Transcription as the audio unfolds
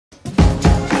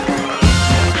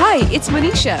Hi, it's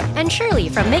Manisha. And Shirley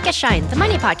from Make It Shine, the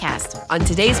Money Podcast. On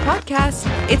today's podcast,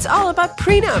 it's all about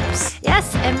prenups.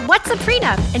 Yes, and what's a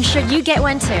prenup? And should you get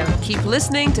one too? Keep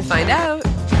listening to find out.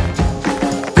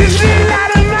 This is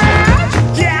not a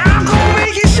lie. Yeah, I'm gonna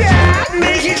make it shine,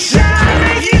 make it shine,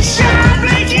 make it shine,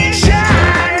 make it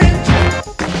shine.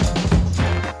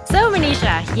 So,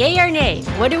 Manisha, yay or nay,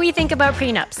 what do we think about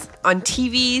prenups? On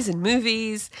TVs and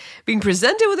movies, being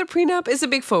presented with a prenup is a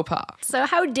big faux pas. So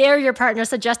how dare your partner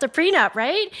suggest a prenup,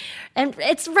 right? And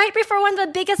it's right before one of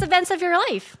the biggest events of your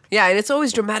life. Yeah, and it's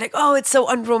always dramatic. Oh, it's so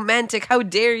unromantic. How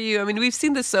dare you? I mean, we've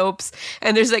seen the soaps,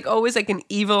 and there's always an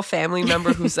evil family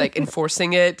member who's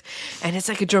enforcing it. And it's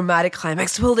a dramatic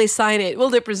climax. Will they sign it? Will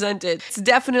they present it? It's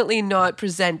definitely not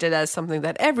presented as something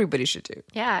that everybody should do.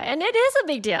 Yeah, and it is a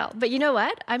big deal. But you know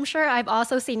what? I'm sure I've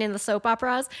also seen in the soap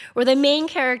operas where the main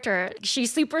character,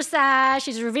 she's super sad,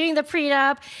 she's reviewing the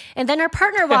prenup, and then her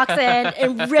partner walks in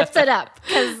and rips it up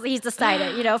because he's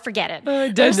decided, forget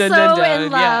it. They're so in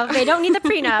love. Yeah. They don't need the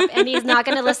prenup, and he's not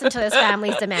going to listen to his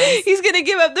family's demands. He's going to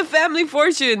give up the family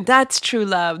fortune. That's true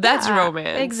love. That's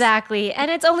romance. Exactly. And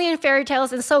it's only in fairy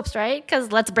tales and soaps, right?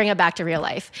 Because let's bring it back to real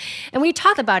life. And we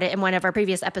talked about it in one of our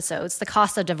previous episodes, the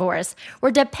cost of divorce,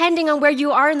 where depending on where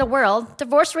you are in the world,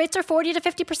 divorce rates are 40 to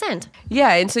 50%.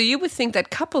 Yeah, and so you would think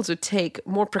that couples would take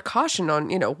more precaution on,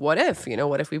 what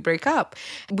if we break up?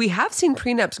 We have seen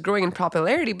prenups growing in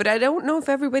popularity, but I don't know if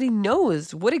everybody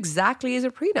knows what exactly is a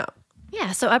prenup.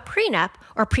 Yeah, so a prenup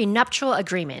or prenuptial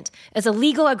agreement is a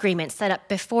legal agreement set up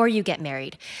before you get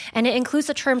married. And it includes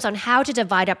the terms on how to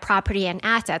divide up property and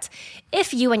assets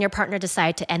if you and your partner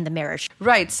decide to end the marriage.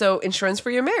 Right, so insurance for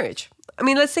your marriage. I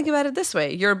mean, let's think about it this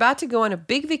way. You're about to go on a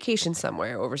big vacation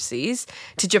somewhere overseas,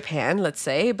 to Japan, let's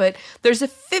say, but there's a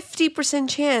 50%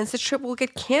 chance the trip will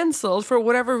get canceled for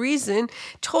whatever reason,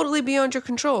 totally beyond your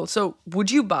control. So would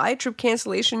you buy trip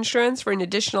cancellation insurance for an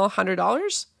additional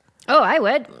 $100? Oh, I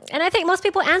would. And I think most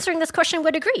people answering this question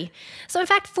would agree. So in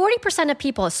fact, 40% of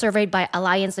people surveyed by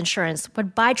Alliance Insurance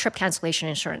would buy trip cancellation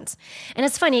insurance. And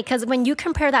it's funny because when you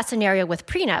compare that scenario with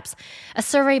prenups, a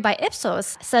survey by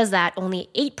Ipsos says that only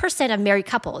 8% of married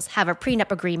couples have a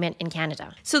prenup agreement in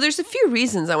Canada. So there's a few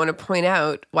reasons I want to point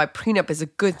out why prenup is a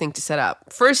good thing to set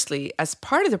up. Firstly, as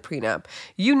part of the prenup,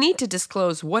 you need to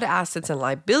disclose what assets and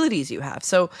liabilities you have.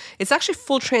 So it's actually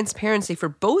full transparency for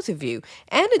both of you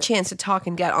and a chance to talk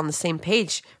and get on the same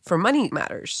page for money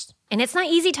matters. And it's not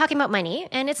easy talking about money,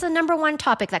 and it's the number one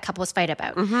topic that couples fight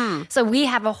about. Mm-hmm. So we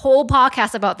have a whole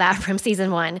podcast about that from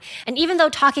season 1. And even though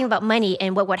talking about money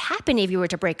and what would happen if you were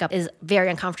to break up is very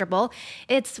uncomfortable,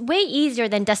 it's way easier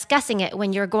than discussing it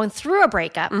when you're going through a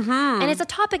breakup. Mm-hmm. And it's a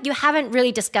topic you haven't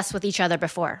really discussed with each other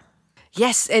before.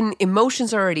 Yes, and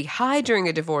emotions are already high during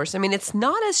a divorce. I mean, it's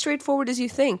not as straightforward as you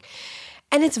think.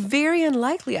 And it's very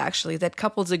unlikely, actually, that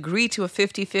couples agree to a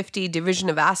 50-50 division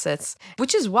of assets,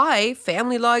 which is why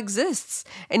family law exists.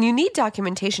 And you need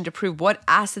documentation to prove what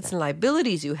assets and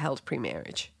liabilities you held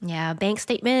pre-marriage. Yeah, bank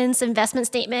statements, investment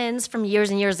statements from years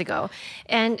and years ago.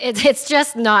 And it's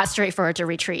just not straightforward to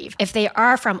retrieve if they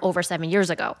are from over 7 years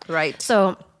ago. Right.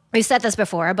 So we've said this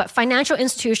before, but financial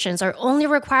institutions are only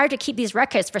required to keep these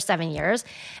records for 7 years.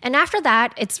 And after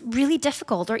that, it's really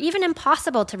difficult or even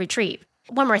impossible to retrieve.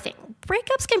 One more thing.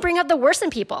 Breakups can bring up the worst in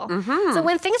people. Mm-hmm. So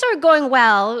when things are going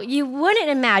well, you wouldn't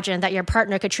imagine that your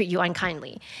partner could treat you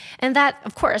unkindly. And that,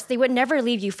 of course, they would never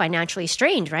leave you financially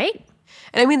strained, right?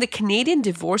 And I mean, the Canadian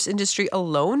divorce industry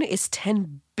alone is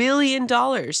 $10 billion.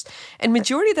 And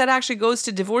majority of that actually goes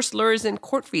to divorce lawyers and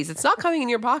court fees. It's not coming in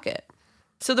your pocket.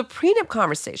 So the prenup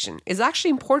conversation is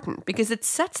actually important because it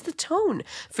sets the tone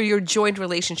for your joint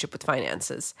relationship with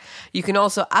finances. You can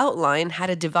also outline how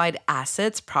to divide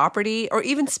assets, property, or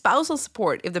even spousal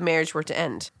support if the marriage were to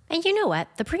end. And you know what?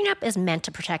 The prenup is meant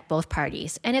to protect both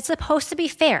parties, and it's supposed to be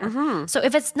fair. Mm-hmm. So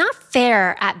if it's not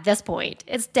fair at this point,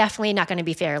 it's definitely not going to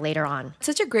be fair later on.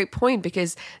 Such a great point,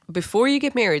 because before you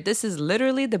get married, this is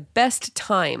literally the best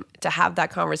time to have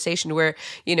that conversation where,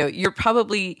 you're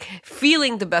probably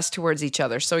feeling the best towards each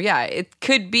other. So yeah, it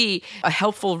could be a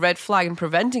helpful red flag in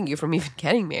preventing you from even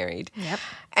getting married. Yep.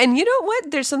 And you know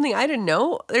what? There's something I didn't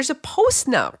know. There's a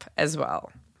postnup as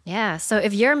well. Yeah, so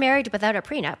if you're married without a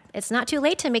prenup, it's not too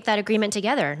late to make that agreement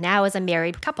together now as a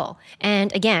married couple.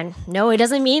 And again, no, it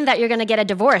doesn't mean that you're going to get a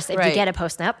divorce if you get a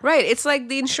postnup. Right. It's like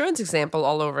the insurance example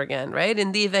all over again, right?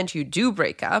 In the event you do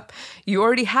break up, you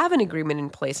already have an agreement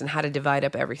in place on how to divide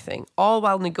up everything, all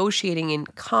while negotiating in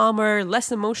calmer,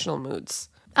 less emotional moods.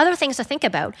 Other things to think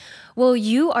about. Will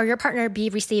you or your partner be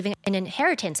receiving an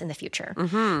inheritance in the future?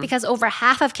 Because over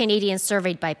half of Canadians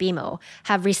surveyed by BMO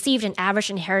have received an average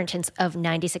inheritance of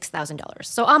 $96,000.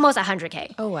 So almost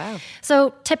 $100K. Oh, wow.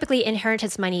 So typically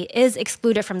inheritance money is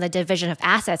excluded from the division of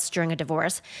assets during a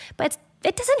divorce, but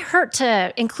it doesn't hurt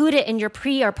to include it in your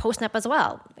pre or post-nup as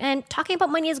well. And talking about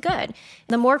money is good.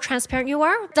 The more transparent you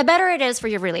are, the better it is for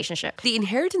your relationship. The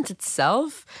inheritance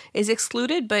itself is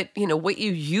excluded, but what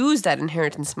you use that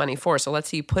inheritance money for. So let's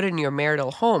say you put it in your marital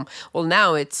home. Well,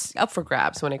 now it's up for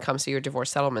grabs when it comes to your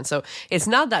divorce settlement. So it's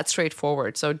not that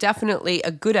straightforward. So definitely a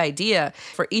good idea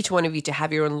for each one of you to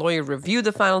have your own lawyer review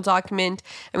the final document.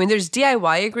 I mean, there's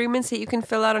DIY agreements that you can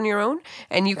fill out on your own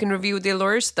and you can review with your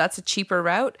lawyers. So that's a cheaper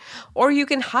route. Or you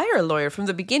can hire a lawyer from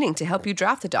the beginning to help you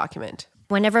draft the document.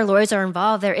 Whenever lawyers are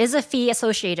involved, there is a fee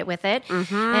associated with it.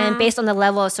 And based on the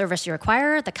level of service you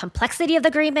require, the complexity of the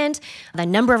agreement, the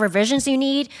number of revisions you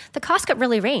need, the cost could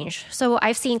really range. So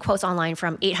I've seen quotes online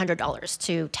from $800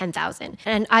 to $10,000.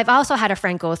 And I've also had a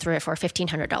friend go through it for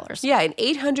 $1,500. Yeah, and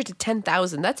 $800 to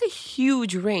 $10,000, that's a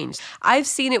huge range. I've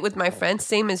seen it with my friends,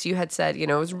 same as you had said, it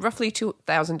was roughly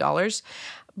 $2,000.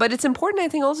 But it's important, I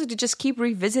think, also to just keep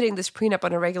revisiting this prenup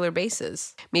on a regular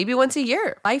basis. Maybe once a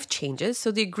year. Life changes, so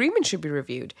the agreement should be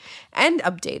reviewed and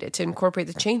updated to incorporate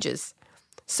the changes.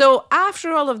 So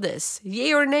after all of this,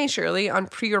 yay or nay, Shirley, on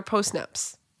pre or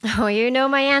post-nups? Oh, you know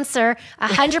my answer,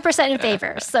 100% in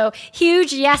favor. So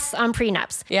huge yes on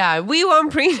prenups. Yeah, we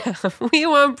want prenup. We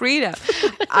want prenup.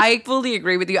 I fully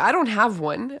agree with you. I don't have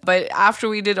one, but after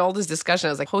we did all this discussion,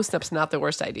 I was like, post-nup's not the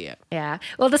worst idea. Yeah.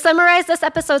 Well, to summarize this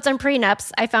episode's on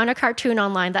prenups, I found a cartoon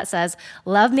online that says,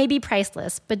 love may be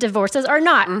priceless, but divorces are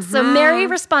not. So marry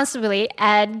responsibly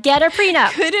and get a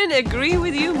prenup. Couldn't agree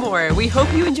with you more. We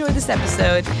hope you enjoyed this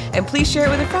episode, and please share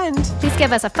it with a friend. Please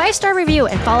give us a 5-star review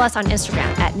and follow us on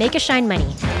Instagram at Make It Shine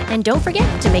Money. And don't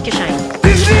forget to make it shine.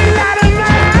 This little light of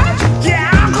mine, yeah,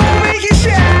 I'm gonna make it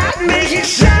shine, make it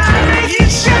shine, make it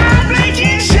shine, make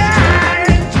it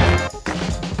shine.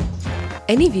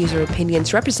 Any views or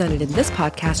opinions represented in this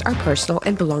podcast are personal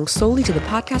and belong solely to the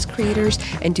podcast creators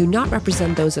and do not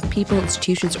represent those of people,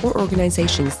 institutions, or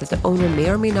organizations that the owner may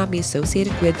or may not be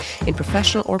associated with in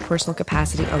professional or personal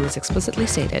capacity unless explicitly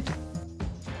stated.